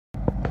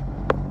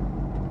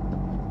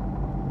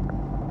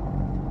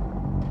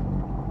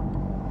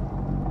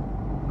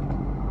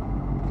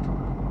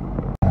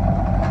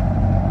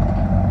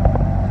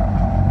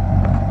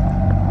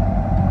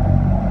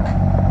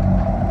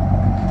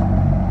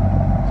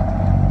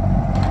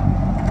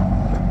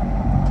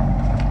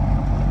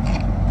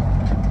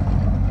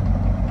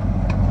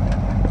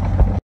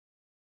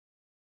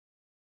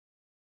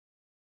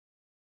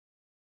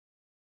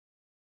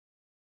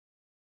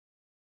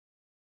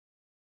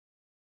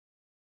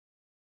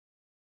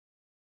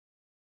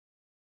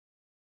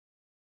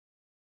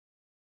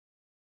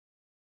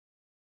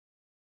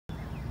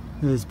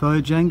There's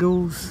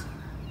Bojangles,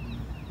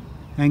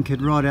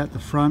 anchored right out the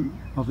front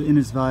of the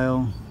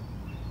Innisfail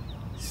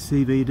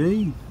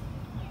CBD.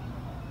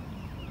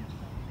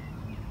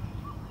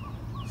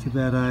 It's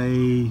about a,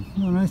 I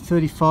don't know,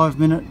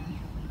 35-minute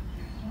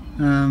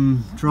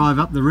drive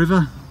up the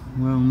river.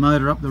 We'll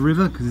motor up the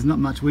river because there's not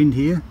much wind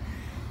here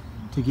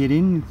to get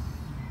in,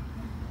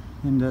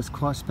 and it's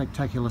quite a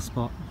spectacular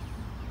spot.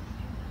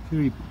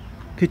 Very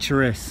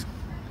picturesque.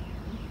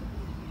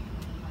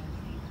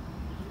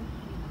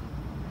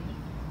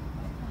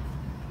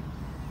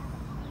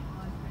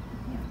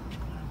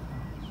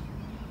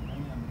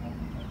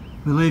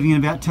 We're leaving in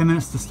about 10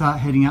 minutes to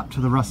start heading up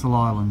to the Russell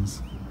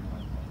Islands.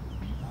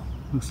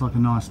 Looks like a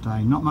nice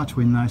day. Not much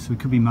wind though, so we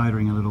could be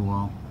motoring a little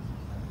while.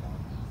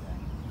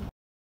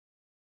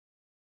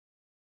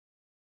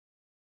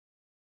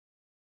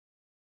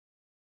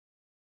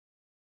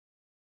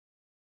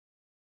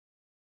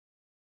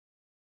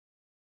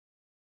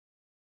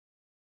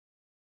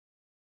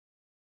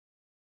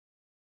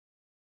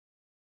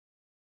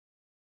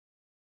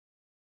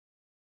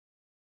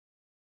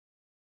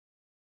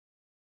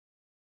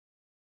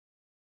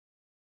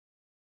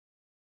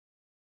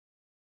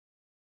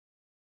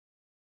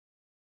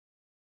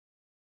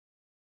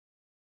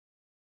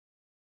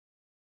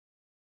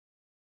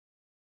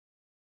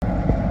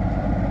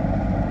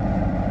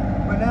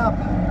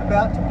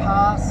 About to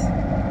pass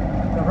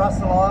the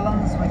Russell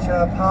Islands, which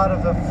are part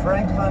of the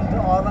Franklin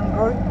Island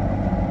group,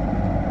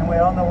 and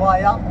we're on the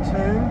way up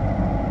to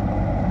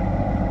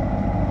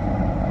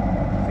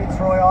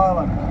Fitzroy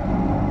Island.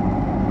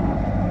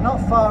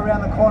 Not far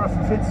around the corner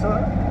from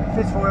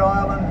Fitzroy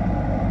Island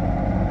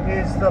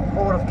is the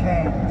Port of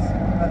Cairns.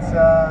 That's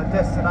a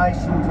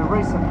destination to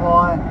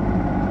resupply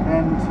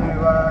and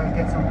to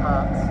get some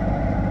parts.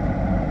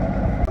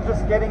 I'm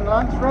just getting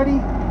lunch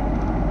ready.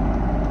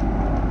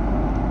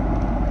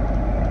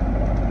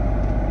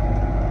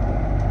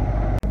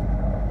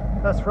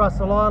 That's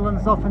Russell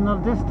Islands off in the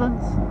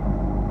distance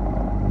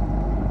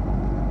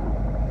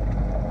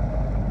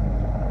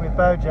with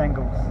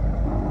Bojangles.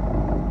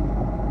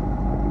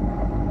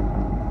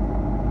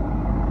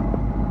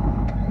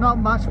 Not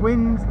much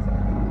wind,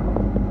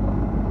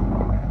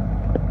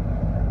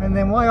 and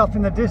then way off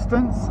in the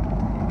distance,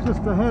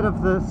 just ahead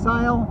of the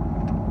sail,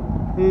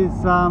 is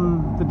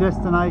the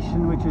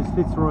destination, which is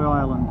Fitzroy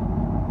Island.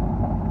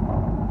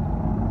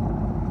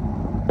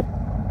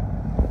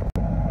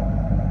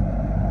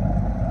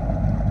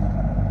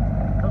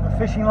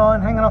 Fishing line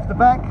hanging off the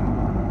back,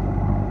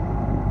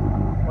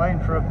 waiting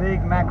for a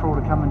big mackerel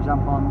to come and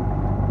jump on.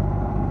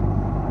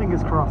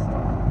 Fingers crossed.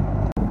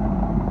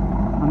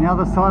 On the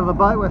other side of the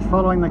boat, we're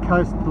following the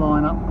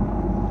coastline up.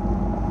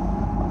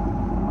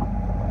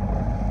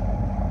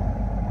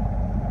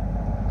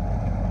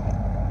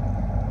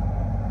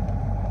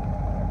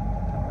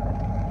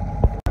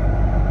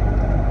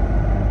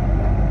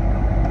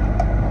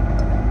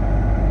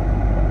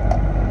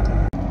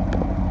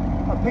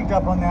 I picked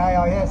up on the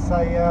AIS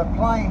a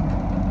plane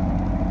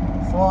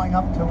flying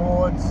up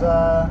towards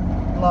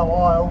Low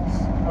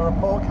Isles. A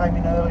report came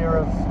in earlier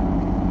of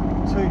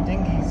two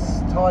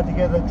dinghies tied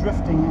together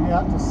drifting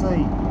out to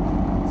sea.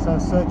 So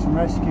search and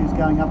rescue is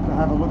going up to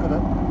have a look at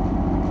it.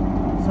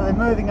 So they're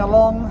moving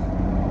along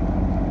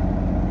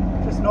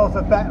just north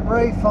of Baton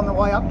Reef on the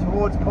way up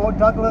towards Port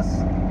Douglas.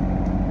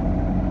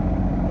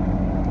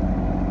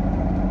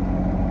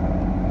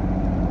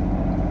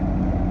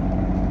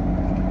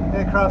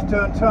 Aircraft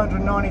doing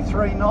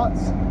 293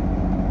 knots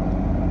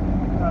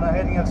on a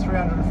heading of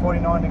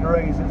 349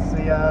 degrees. It's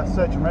the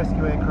search and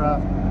rescue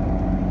aircraft.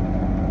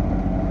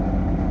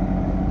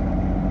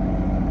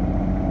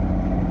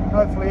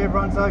 Hopefully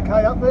everyone's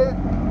okay up there.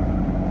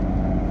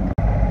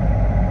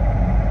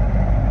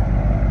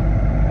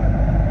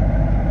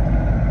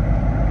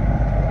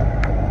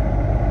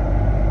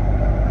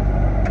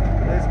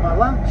 There's my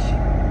lunch.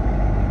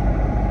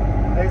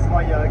 There's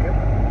my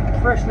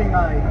yogurt, freshly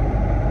made.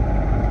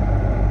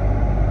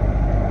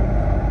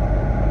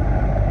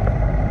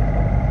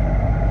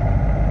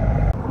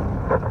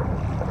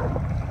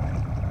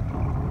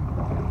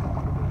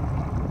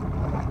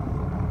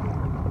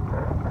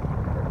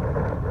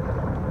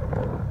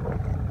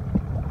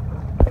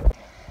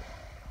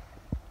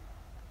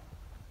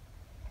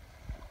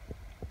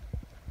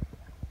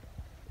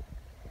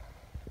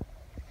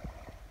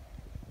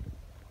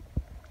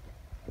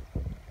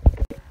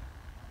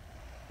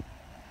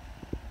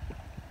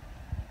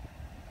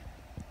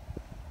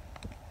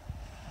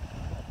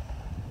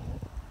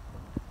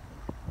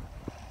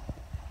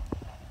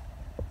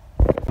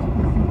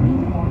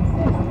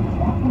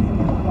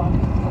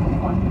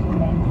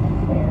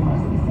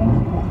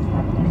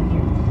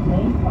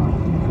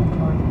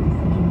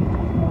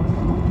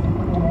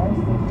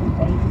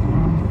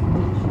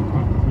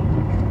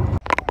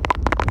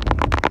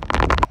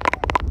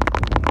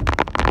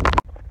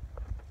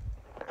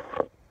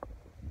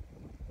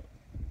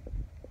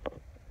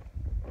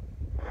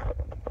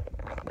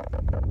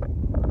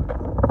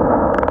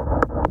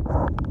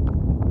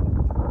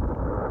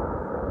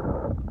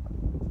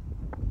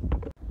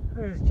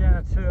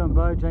 2 and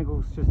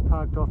Bojangles just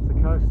parked off the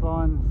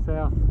coastline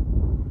south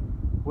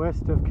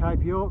west of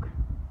Cape York.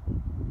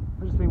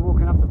 I've just been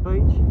walking up the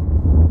beach.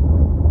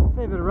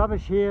 Fair bit of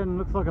rubbish here, and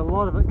looks like a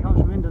lot of it comes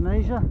from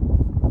Indonesia.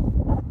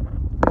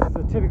 This is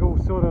a typical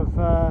sort of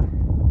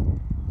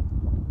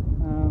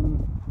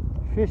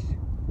fish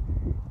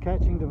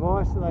catching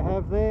device that they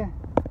have there.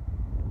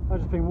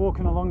 I've just been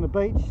walking along the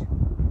beach,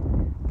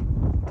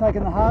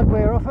 taking the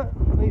hardware off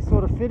it, these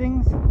sort of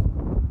fittings.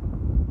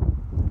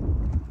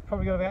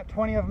 Probably got about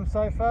 20 of them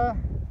so far.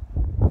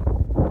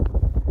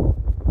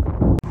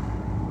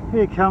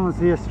 Here comes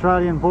the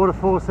Australian Border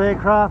Force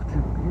aircraft.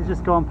 He's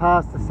just gone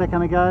past a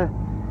second ago.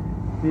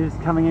 He's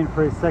coming in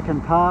for his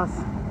second pass.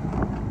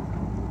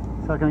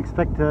 So I can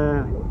expect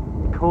a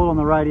call on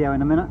the radio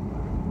in a minute.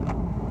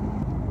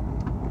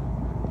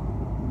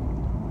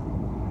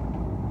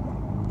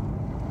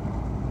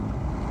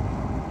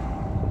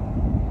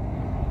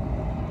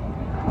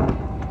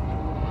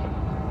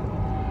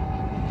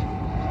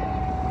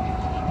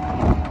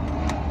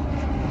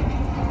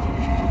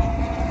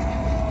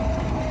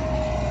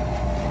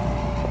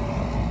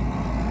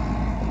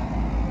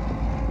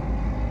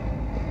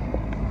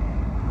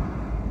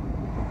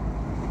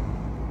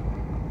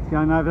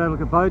 Going over there to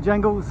look at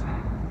Bojangles.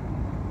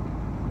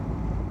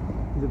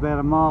 He's about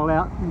a mile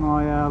out,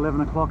 my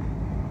 11 o'clock.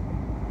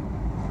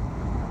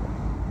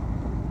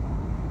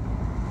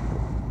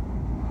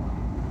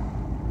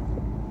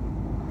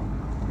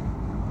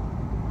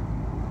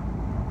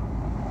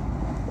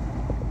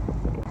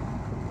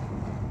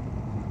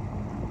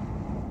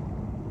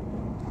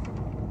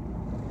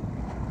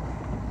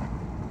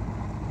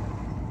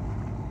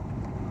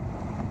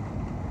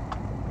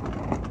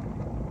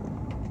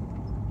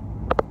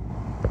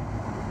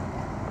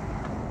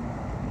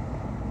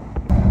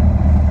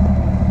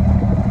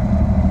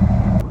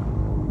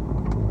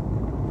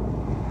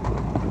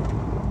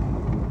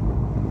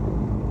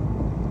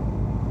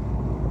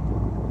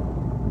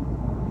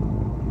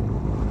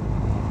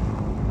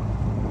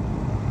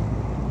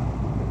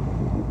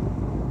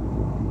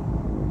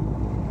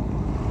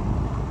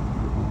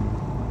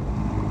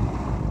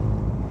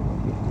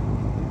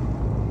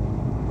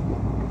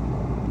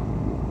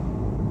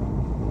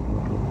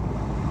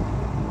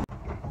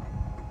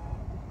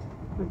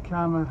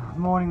 Calm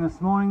morning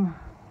this morning.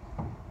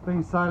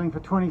 Been sailing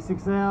for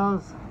 26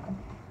 hours.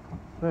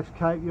 Left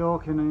Cape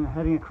York and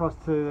heading across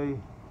to the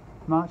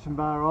Marchand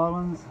Bar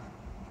Islands,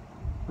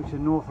 which are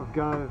north of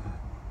Gove.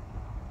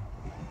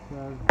 So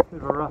a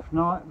bit of a rough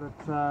night, but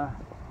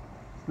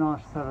it's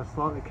nice to have a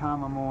slightly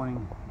calmer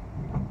morning.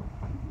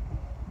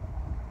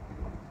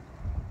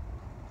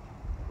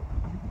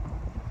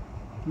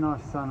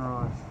 Nice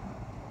sunrise.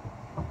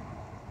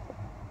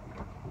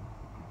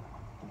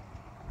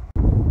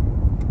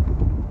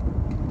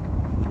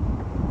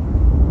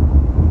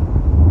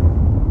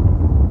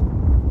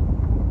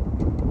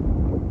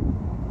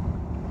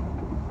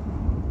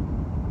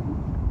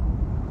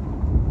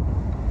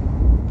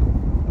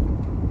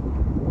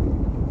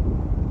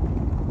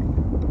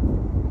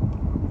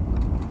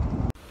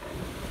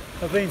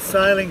 I've been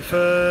sailing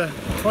for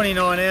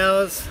 29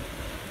 hours,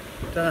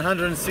 done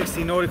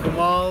 160 nautical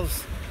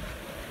miles.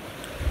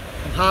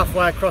 I'm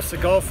halfway across the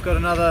Gulf, got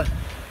another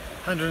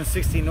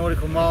 160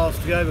 nautical miles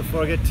to go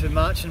before I get to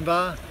Marchand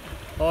Bar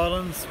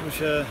Islands,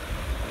 which are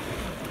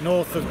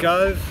north of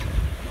Gove.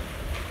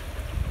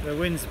 The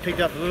wind's picked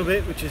up a little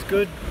bit, which is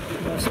good,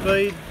 more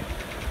speed,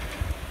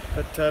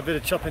 but a bit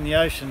of chop in the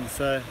ocean,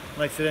 so it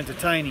makes it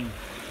entertaining.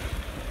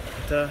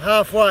 But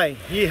halfway,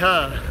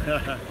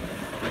 yeehaw!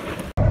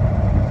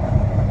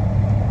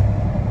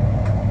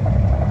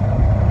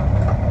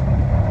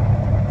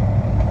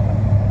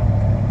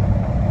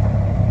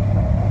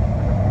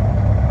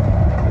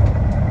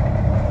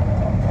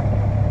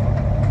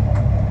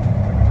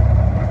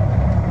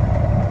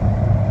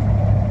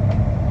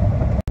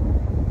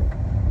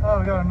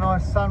 We've got a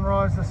nice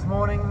sunrise this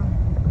morning.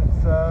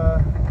 It's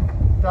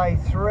day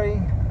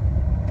 3,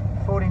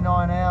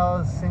 49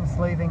 hours since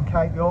leaving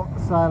Cape York,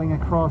 sailing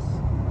across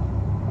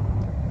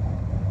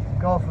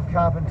Gulf of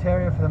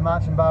Carpentaria for the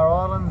Marchand Bar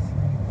Islands.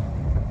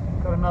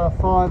 Got another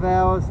 5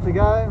 hours to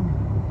go.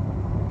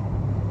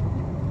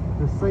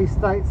 The sea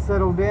state's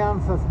settled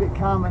down, so it's a bit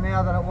calmer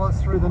now than it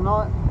was through the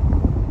night.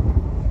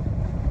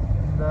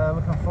 And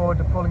looking forward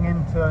to pulling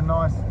into a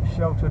nice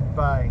sheltered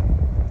bay.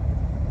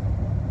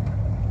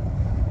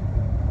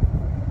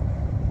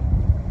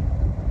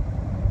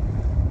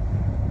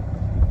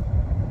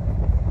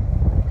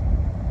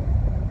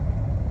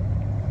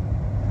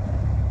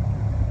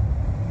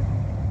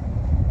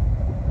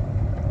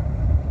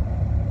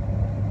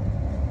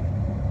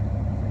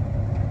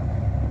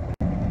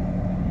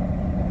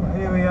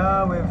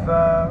 We've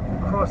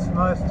crossed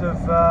most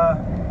of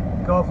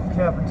Gulf of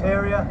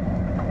Carpentaria,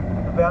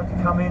 about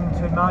to come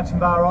into Marchand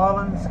Bar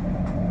Islands.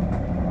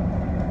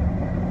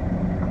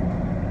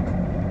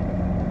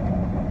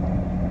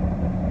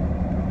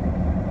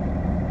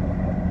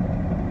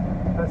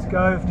 That's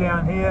Gove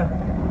down here,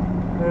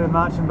 they're the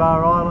Marchand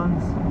Bar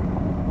Islands.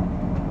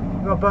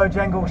 We've got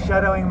Bojangles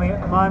shadowing me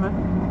at the moment.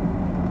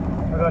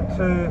 I've got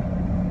two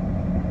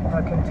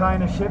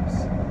container ships.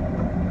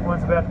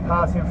 One's about to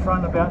pass in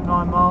front, about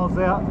 9 miles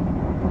out,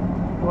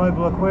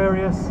 Global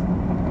Aquarius,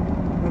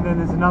 and then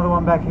there's another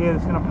one back here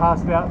that's going to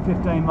pass about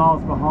 15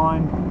 miles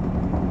behind.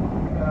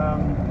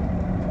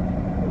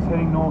 It's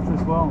heading north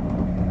as well.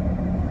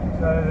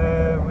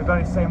 So we've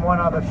only seen one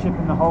other ship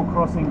in the whole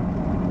crossing.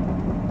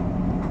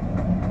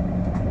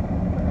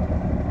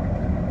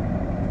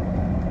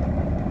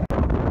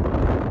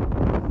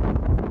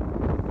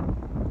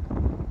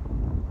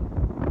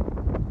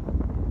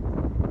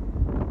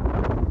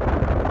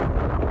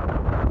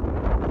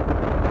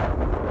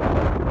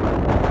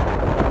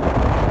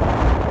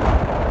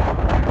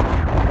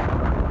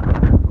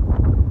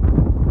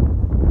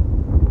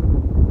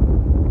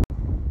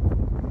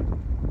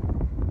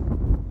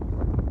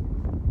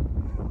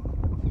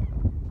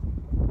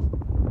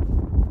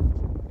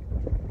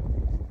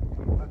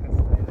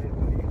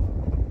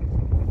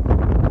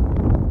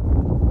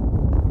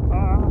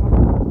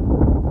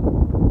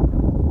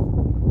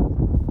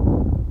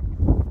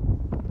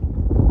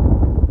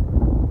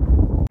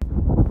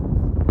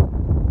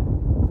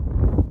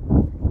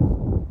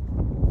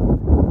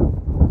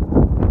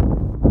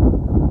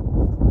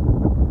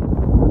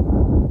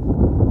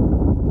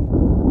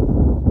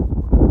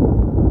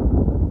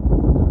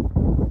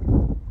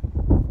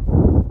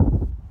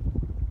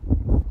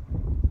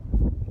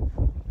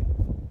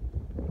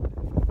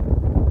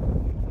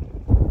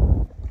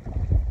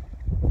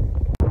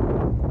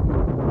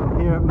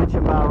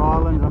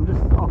 I'm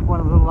just off one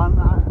of the little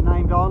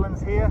unnamed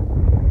islands here,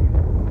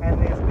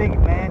 and there's big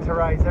manta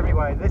rays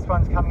everywhere. This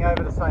one's coming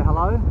over to say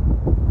hello.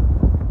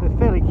 They're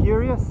fairly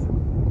curious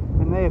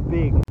and they're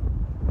big.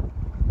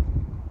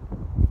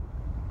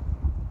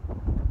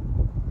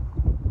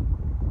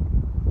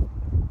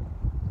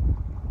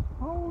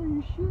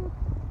 Holy shit!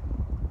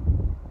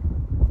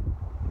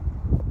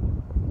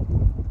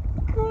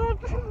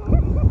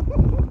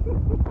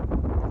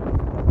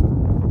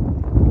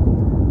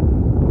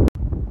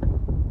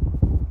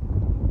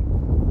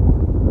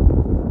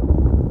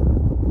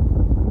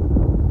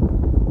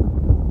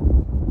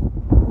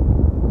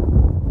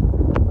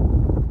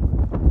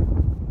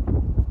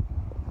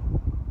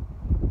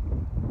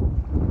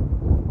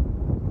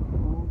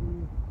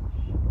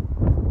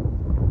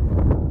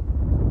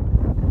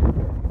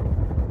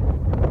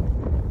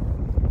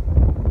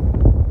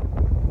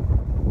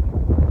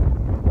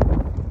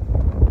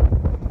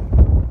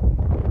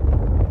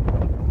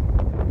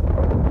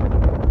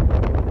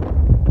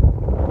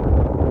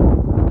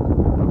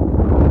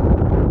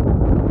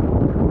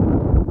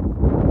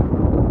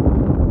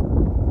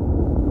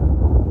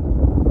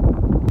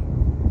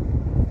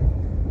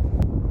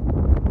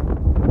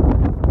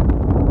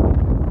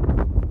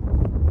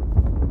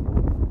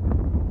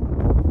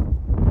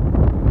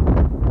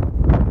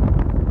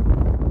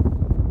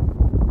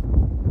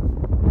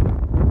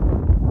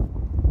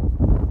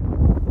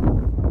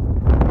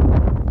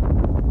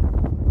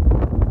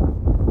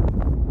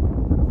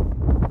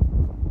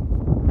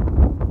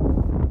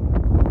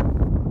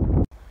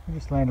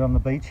 Landed on the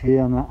beach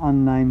here on the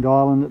unnamed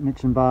island at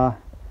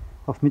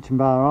off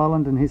Mitchinbar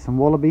Island, and here's some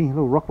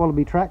little rock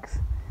wallaby tracks.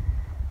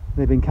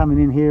 They've been coming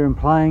in here and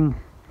playing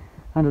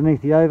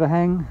underneath the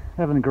overhang,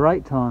 having a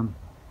great time.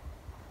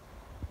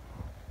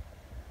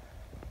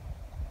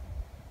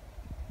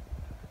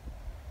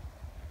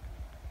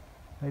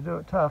 They do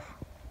it tough.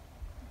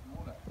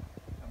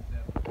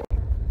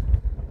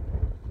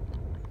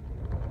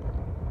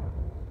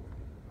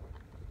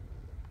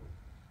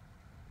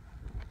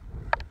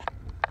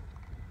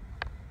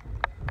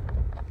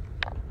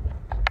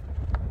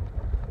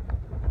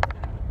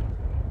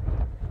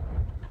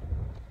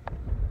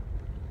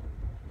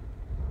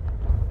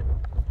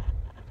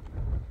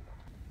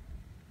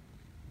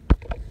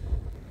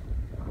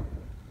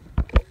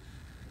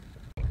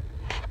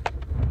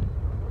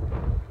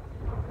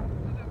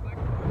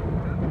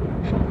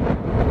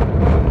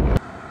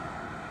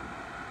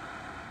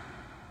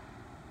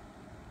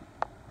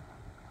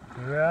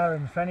 We are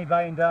in Fanny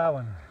Bay in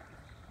Darwin.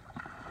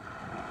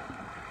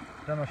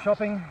 Done my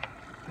shopping,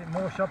 a bit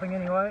more shopping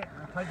anyway.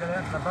 I'll take that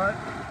out to the boat.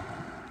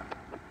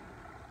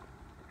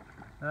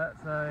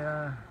 That's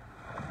a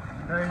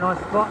very nice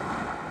spot.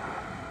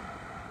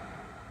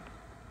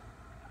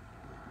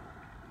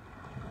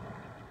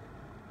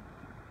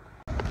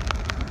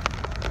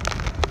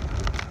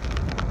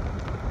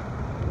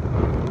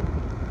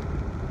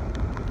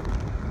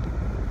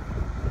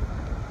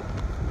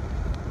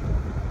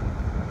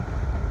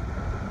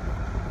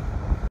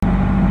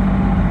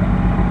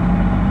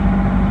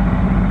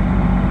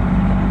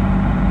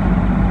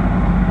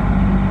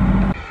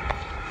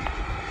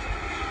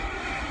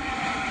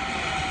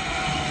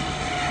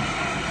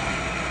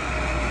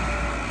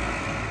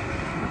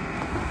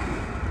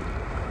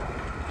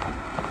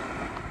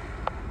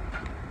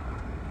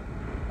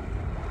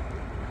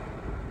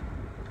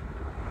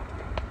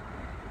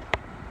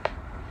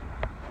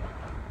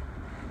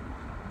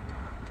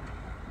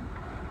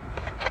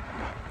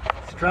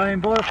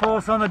 Australian Border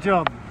Force on the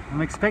job.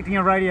 I'm expecting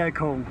a radio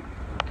call.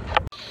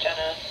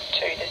 Channel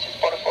 2, this is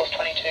Border Force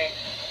 22.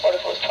 Border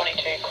Force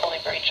 22 calling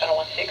for channel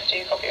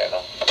 160, copy over.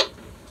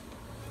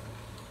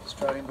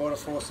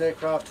 Border Force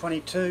Aircraft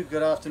 22,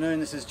 good afternoon,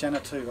 this is Jana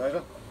 2,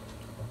 over.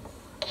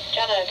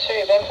 Jana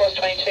 2, Border Force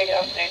 22, good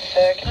afternoon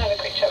sir. Can I have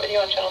a quick chat with you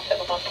on channel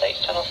 71 please,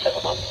 channel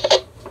 71.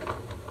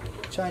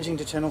 Changing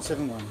to channel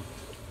 71.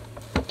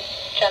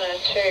 Jana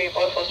 2,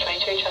 Border Force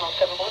 22, channel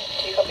 71,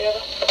 do you copy over?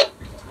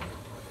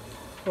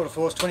 Border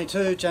Force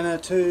 22, Jana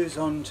 2's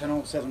on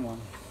channel 71.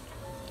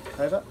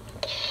 Over.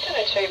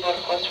 Jana 2,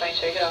 Border Force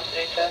 22, good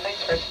afternoon sir.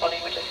 Thanks for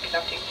responding. We're just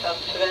conducting some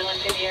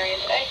surveillance in the area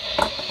today.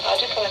 I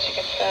just wanted to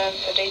confirm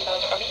some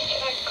details from you.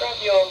 Can I grab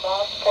your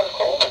last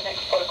protocol and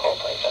next protocol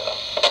please, over?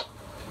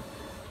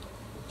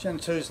 Jana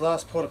 2's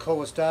last port of call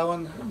was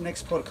Darwin,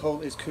 next port of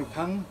call is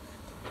Kupang.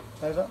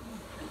 Over.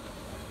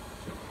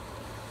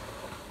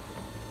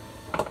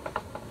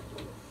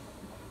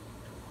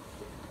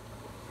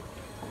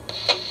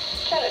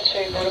 Jana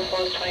 2, Border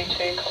Force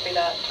 22, copy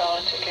that,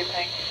 Darwin to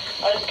Kupang.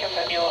 I'll just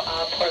confirm your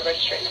port of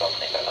registry as well,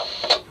 please, over.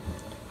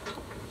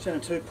 Jana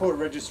 2, port of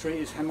registry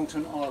is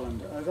Hamilton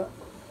Island. Over.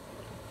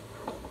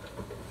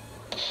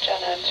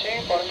 Jana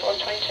 2, Border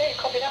Force 22,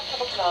 copy that,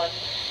 Hamilton Island.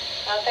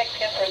 Thanks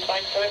again for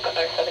responding, so we've got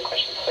no further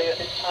questions for you at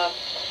this time.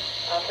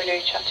 If we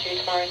do chat to you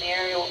tomorrow in the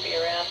area, we'll be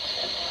around.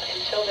 And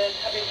until then,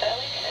 happy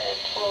sailing, and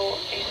we'll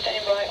be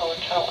standing by on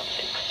channel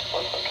 16,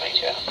 Border Force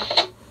 22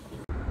 out.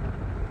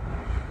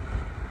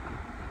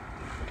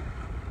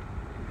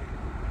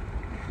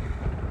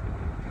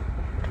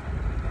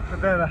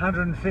 About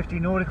 150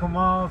 nautical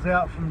miles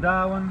out from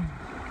Darwin.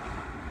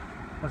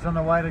 Was on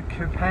the way to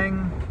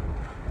Kupang,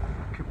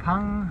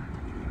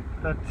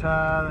 but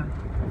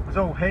it was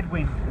all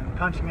headwind and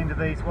punching into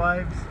these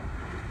waves.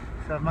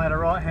 So I've made a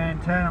right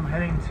hand turn. I'm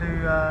heading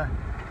to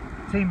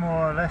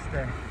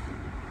Timor-Leste,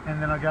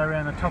 and then I go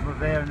around the top of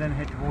there and then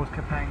head towards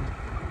Kupang.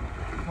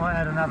 Might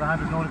add another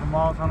 100 nautical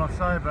miles on or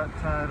so, but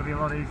it'll be a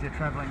lot easier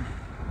travelling.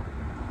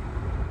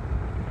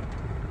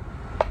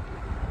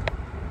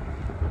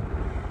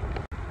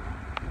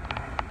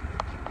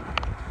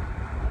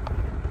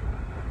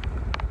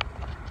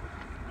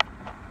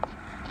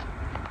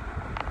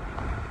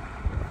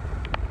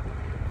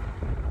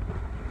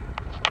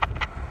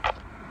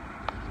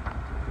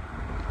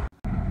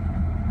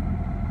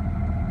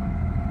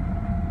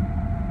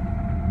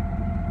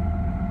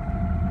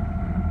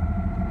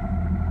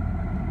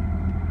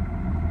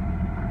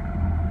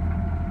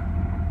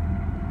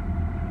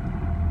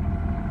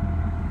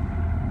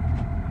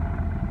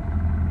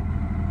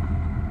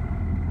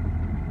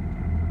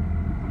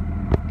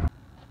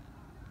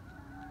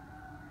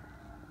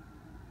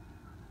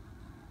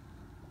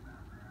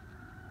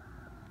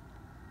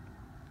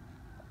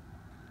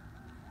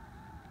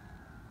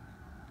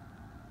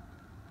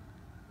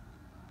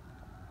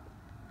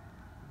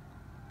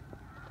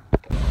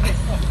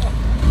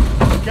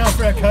 Going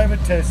for our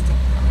COVID test.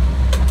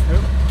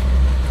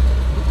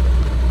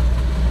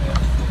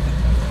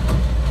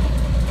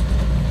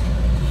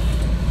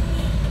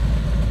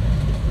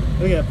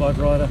 Look at that bike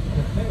rider.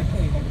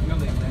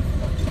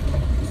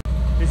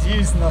 He's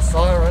using the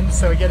siren,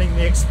 so we're getting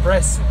the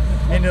express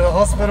into the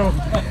hospital.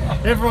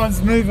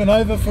 Everyone's moving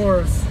over for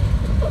us.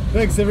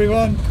 Thanks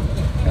everyone.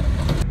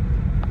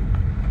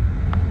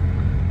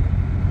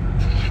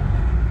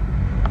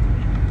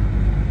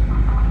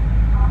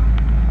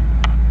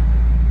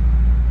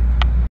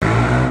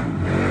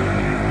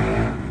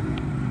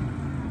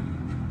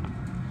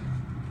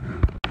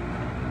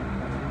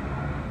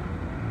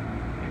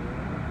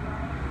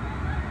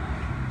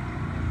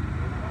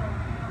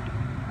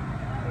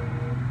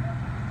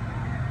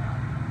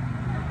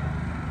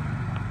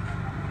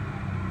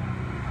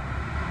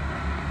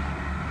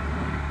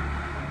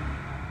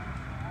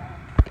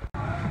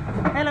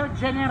 Hello,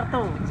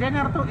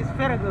 Generto is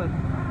very good.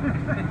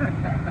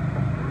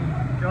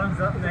 John's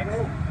up next.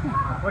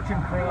 Watch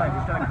him cry,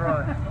 just don't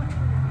cry.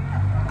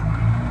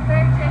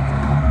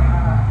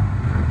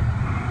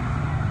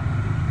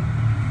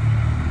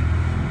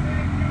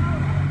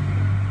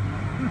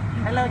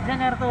 Hello,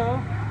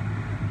 Generto.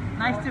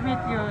 Nice to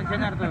meet you,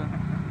 Generto.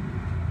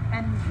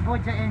 And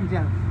Boja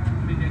Angel.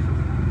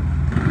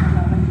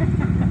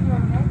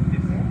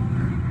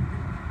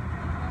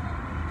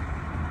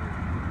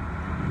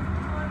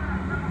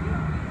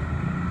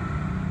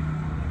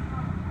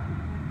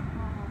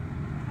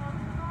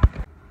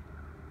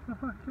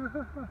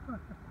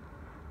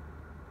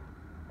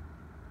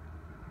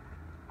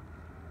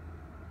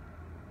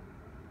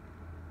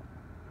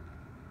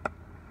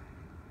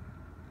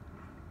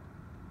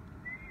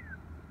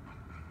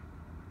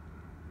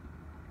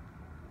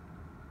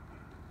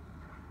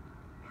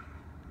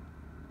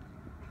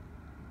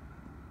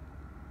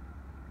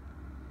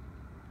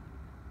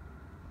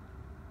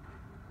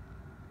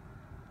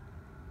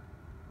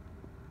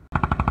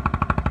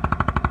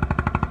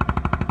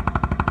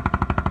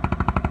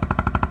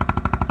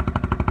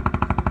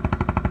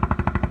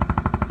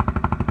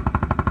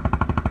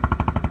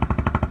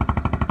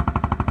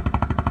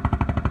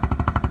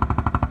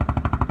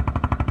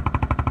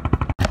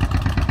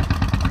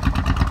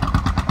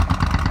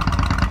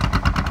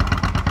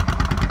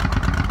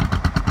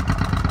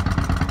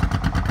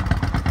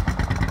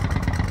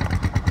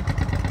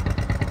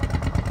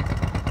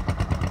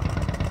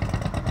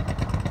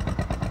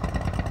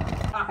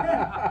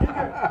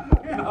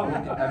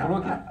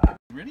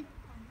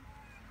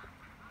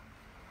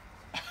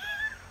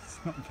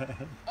 Not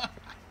bad.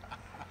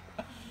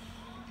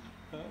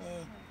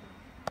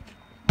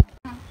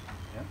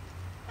 Yeah.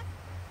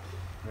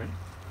 Ready?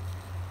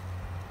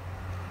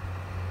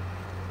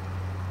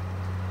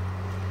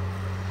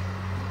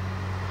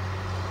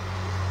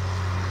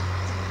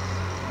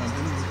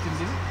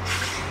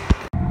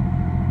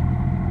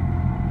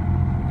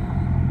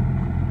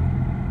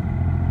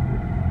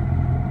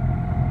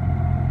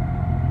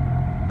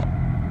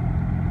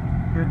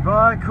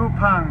 Goodbye,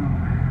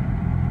 Kupang.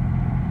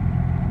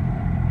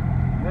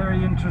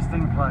 Very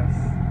interesting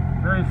place.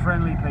 Very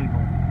friendly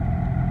people.